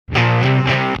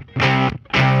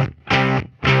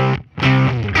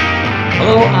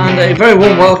Hello and a very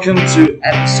warm welcome to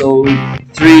episode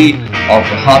 3 of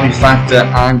the Harvey Factor,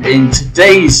 and in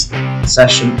today's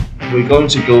session we're going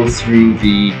to go through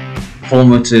the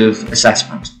formative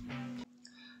assessment.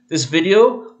 This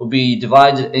video will be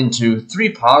divided into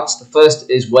 3 parts. The first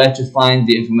is where to find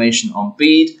the information on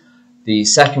BEAD. The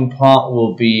second part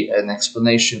will be an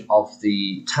explanation of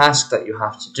the task that you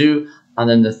have to do, and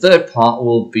then the third part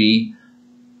will be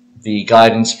the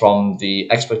guidance from the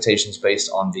expectations based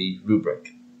on the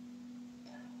rubric.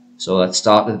 So let's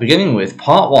start at the beginning with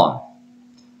part 1.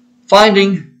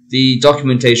 Finding the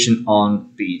documentation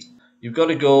on BEAD. You've got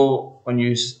to go, when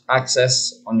you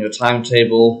access on your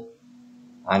timetable,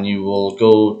 and you will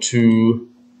go to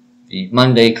the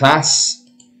Monday class.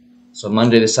 So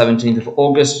Monday the 17th of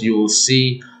August, you will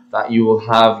see that you will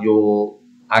have your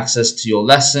access to your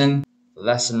lesson, the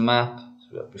lesson map,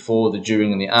 before, the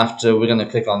during and the after. We're going to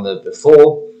click on the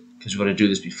before because we're going to do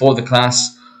this before the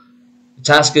class. The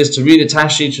task is to read the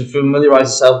task sheet to familiarize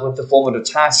yourself with the formative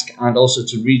task, and also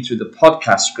to read through the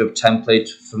podcast script template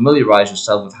to familiarize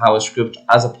yourself with how a script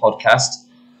as a podcast,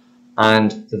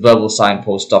 and the verbal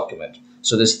signpost document.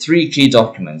 So there's 3 key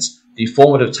documents: the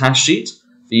formative task sheet,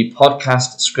 the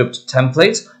podcast script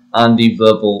template, and the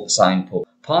verbal signpost.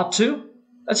 Part 2,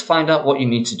 let's find out what you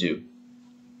need to do.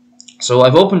 So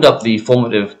I've opened up the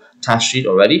formative task sheet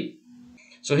already.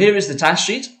 So here is the task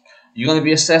sheet. You're going to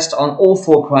be assessed on all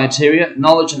 4 criteria: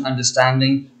 knowledge and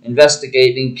understanding,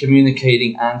 investigating,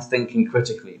 communicating, and thinking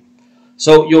critically.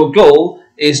 So your goal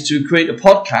is to create a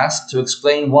podcast to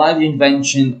explain why the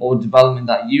invention or development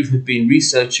that you have been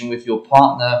researching with your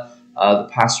partner the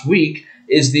past week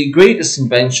is the greatest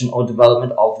invention or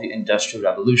development of the Industrial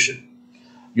Revolution.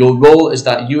 Your role is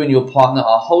that you and your partner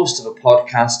are hosts of a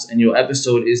podcast, and your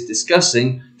episode is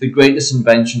discussing the greatest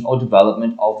invention or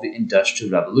development of the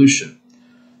Industrial Revolution.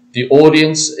 The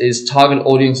target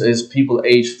audience is people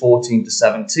aged 14 to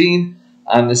 17,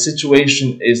 and the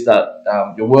situation is that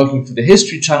you're working for the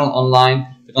History Channel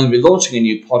online. They're going to be launching a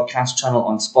new podcast channel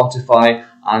on Spotify,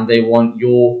 and they want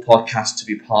your podcast to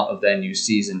be part of their new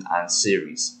season and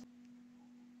series.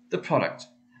 The product.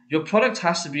 Your product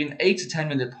has to be an 8 to 10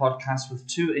 minute podcast with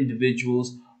 2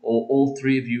 individuals, or all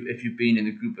 3 of you if you've been in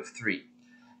a group of 3.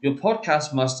 Your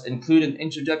podcast must include an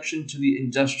introduction to the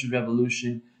Industrial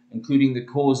Revolution, including the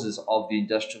causes of the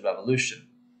Industrial Revolution.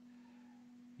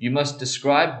 You must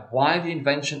describe why the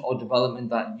invention or development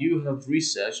that you have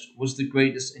researched was the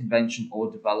greatest invention or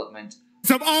development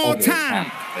of all time,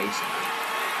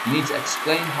 basically. You need to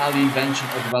explain how the invention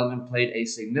or development played a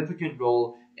significant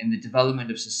role in the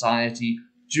development of society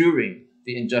during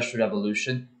the Industrial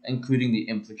Revolution, including the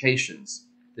implications.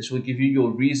 This will give you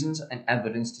your reasons and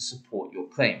evidence to support your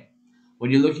claim.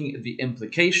 When you're looking at the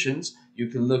implications, you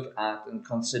can look at and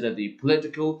consider the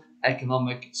political,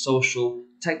 economic, social,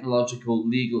 technological,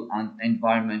 legal, and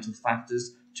environmental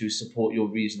factors to support your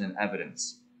reason and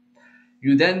evidence.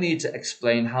 You then need to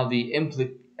explain how the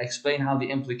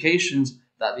implications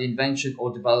that the invention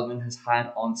or development has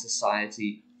had on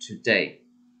society today.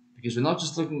 Because we're not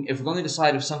just looking, if we're going to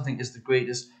decide if something is the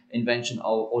greatest invention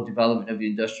or development of the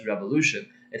Industrial Revolution,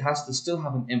 it has to still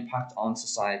have an impact on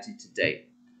society today.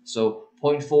 So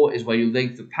point 4 is where you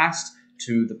link the past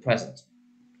to the present.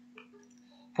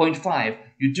 Point 5,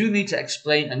 you do need to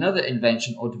explain another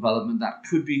invention or development that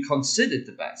could be considered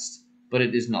the best, but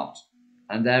it is not,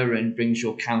 and therein brings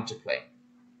your counterclaim.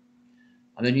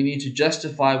 And then you need to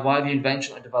justify why the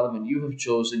invention or development you have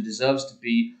chosen deserves to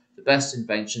be the best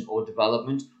invention or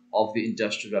development of the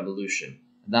Industrial Revolution.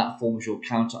 And that forms your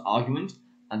counter-argument,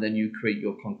 and then you create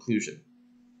your conclusion.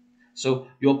 So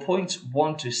your points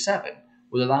 1 to 7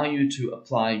 will allow you to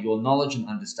apply your knowledge and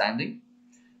understanding.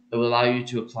 It will allow you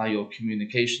to apply your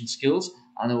communication skills,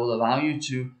 and it will allow you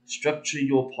to structure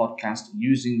your podcast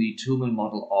using the Toulmin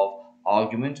model of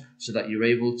argument so that you're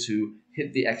able to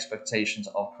hit the expectations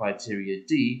of criteria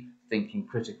D, thinking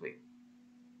critically.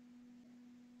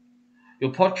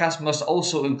 Your podcast must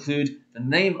also include the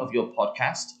name of your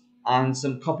podcast and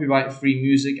some copyright-free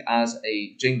music as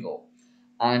a jingle.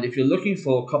 And if you're looking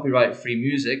for copyright-free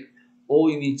music, all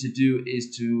you need to do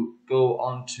is to go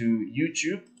onto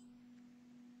YouTube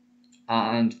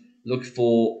and look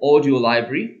for Audio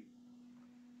Library.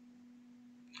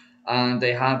 And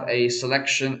they have a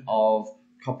selection of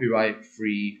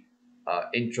copyright-free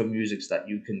intro musics that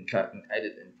you can cut and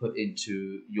edit and put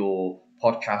into your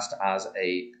podcast as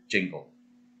a jingle.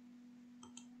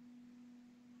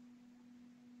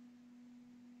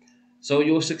 So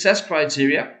your success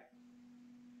criteria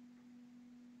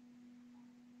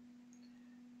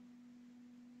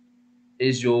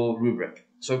is your rubric.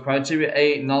 So criteria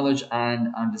A, knowledge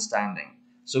and understanding.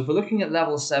 So if we're looking at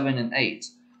level 7 and 8,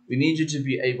 we need you to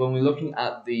be able, when we're looking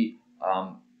at the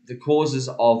causes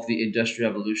of the Industrial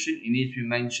Revolution, you need to be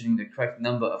mentioning the correct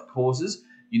number of causes.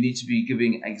 You need to be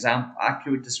giving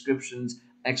accurate descriptions,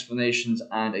 explanations,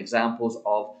 and examples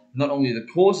of not only the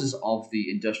causes of the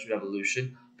Industrial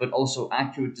Revolution, but also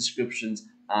accurate descriptions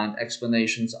and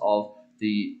explanations of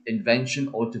the invention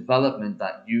or development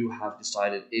that you have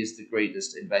decided is the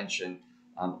greatest invention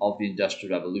of the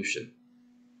Industrial Revolution.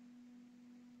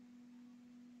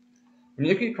 When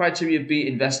you're looking at criteria B,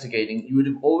 investigating, you would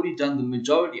have already done the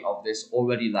majority of this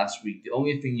already last week. The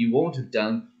only thing you won't have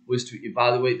done was to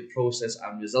evaluate the process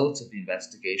and results of the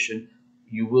investigation.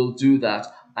 You will do that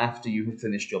after you have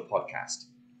finished your podcast.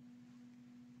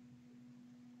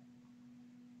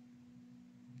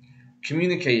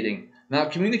 Communicating. Now,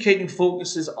 communicating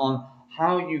focuses on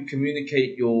how you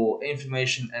communicate your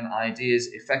information and ideas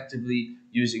effectively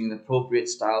using an appropriate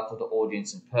style for the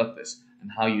audience and purpose, and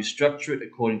how you structure it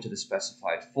according to the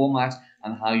specified format,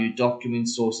 and how you document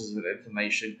sources of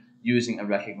information using a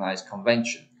recognized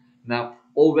convention. Now,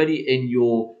 already in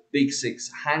your Big 6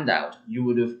 handout, you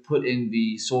would have put in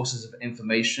the sources of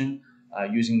information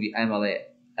using the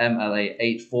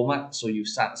MLA8 format, so you've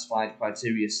satisfied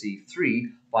criteria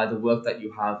C3 by the work that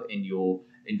you have in your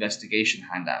investigation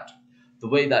handout. The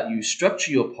way that you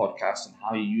structure your podcast and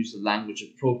how you use the language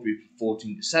appropriate for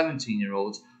 14 to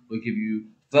 17-year-olds will give you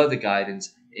further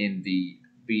guidance in the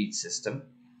BEAD system.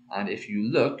 And if you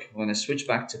look, I'm going to switch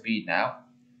back to BEAD now.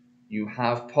 You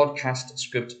have podcast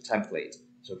script template.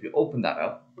 So if you open that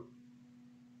up,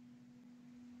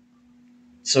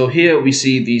 so here we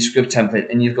see the script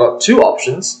template, and you've got two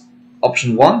options,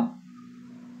 option 1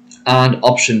 and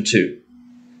option 2.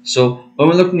 So when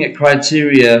we're looking at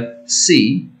criteria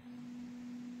C,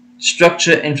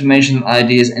 structure information and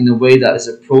ideas in a way that is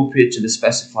appropriate to the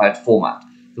specified format.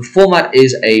 The format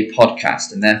is a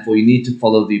podcast, and therefore you need to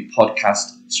follow the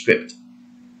podcast script.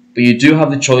 But you do have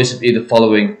the choice of either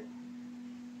following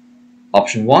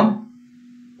option 1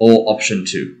 or option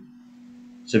 2.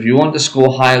 So if you want to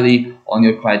score highly on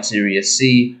your criteria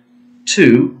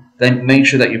C2, then make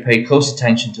sure that you pay close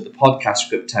attention to the podcast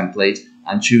script template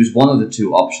and choose one of the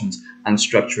two options and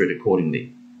structure it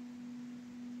accordingly.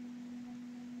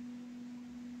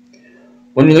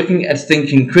 When you're looking at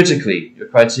thinking critically, your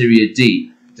criteria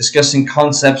D, discussing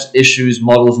concepts, issues,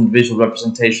 models, and visual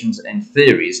representations and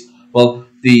theories, well,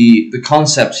 the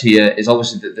concept here is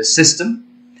obviously the system,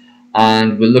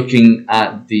 and we're looking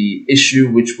at the issue,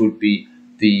 which would be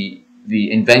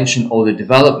the invention or the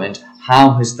development.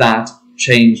 How has that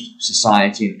changed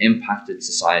society and impacted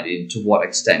society, and to what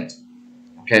extent?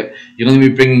 Okay, you're going to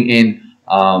be bringing in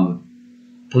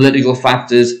political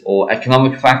factors or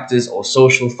economic factors or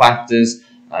social factors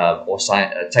or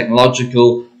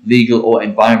technological, legal or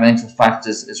environmental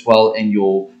factors as well in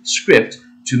your script,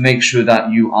 to make sure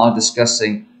that you are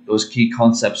discussing those key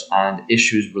concepts and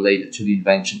issues related to the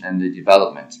invention and the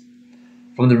development.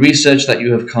 From the research that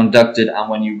you have conducted, and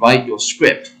when you write your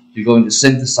script, you're going to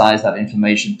synthesize that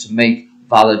information to make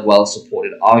valid,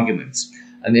 well-supported arguments.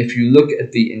 And if you look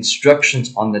at the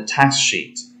instructions on the task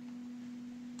sheet,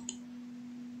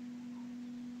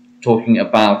 talking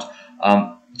about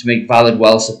to make valid,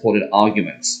 well-supported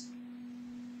arguments,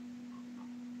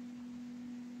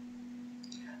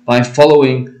 by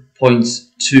following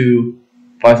points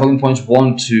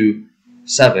 1 to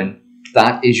 7,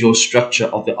 that is your structure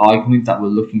of the argument that we're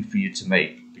looking for you to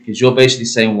make, because you're basically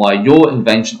saying why your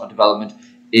invention or development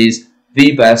is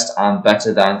the best and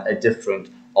better than a different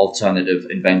alternative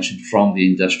invention from the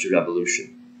Industrial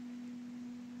Revolution.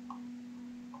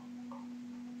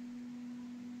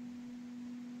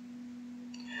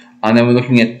 And then we're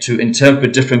looking at to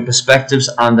interpret different perspectives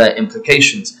and their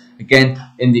implications. Again,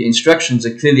 in the instructions,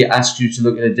 it clearly asks you to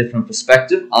look at a different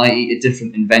perspective, i.e. a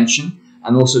different invention,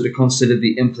 and also to consider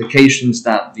the implications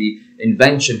that the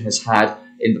invention has had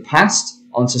in the past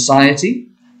on society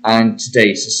and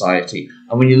today's society.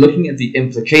 And when you're looking at the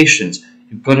implications,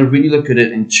 you've got to really look at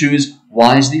it and choose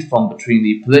wisely from between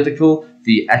the political,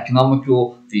 the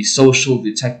economical, the social,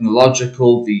 the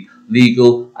technological, the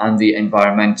legal, and the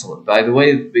environmental. By the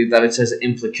way that it says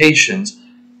implications,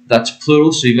 that's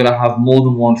plural, so you've got to have more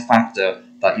than one factor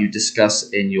that you discuss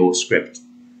in your script.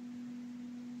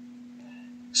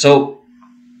 So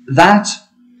that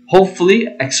hopefully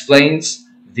explains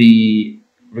the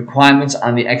requirements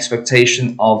and the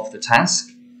expectation of the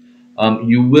task.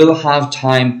 You will have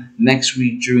time next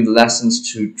week during the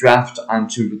lessons to draft and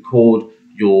to record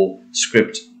your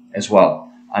script as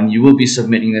well. And you will be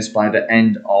submitting this by the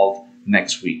end of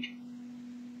next week.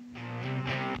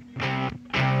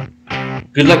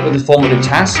 Good luck with the formative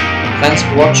task. Thanks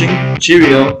for watching.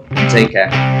 Cheerio and take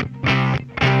care.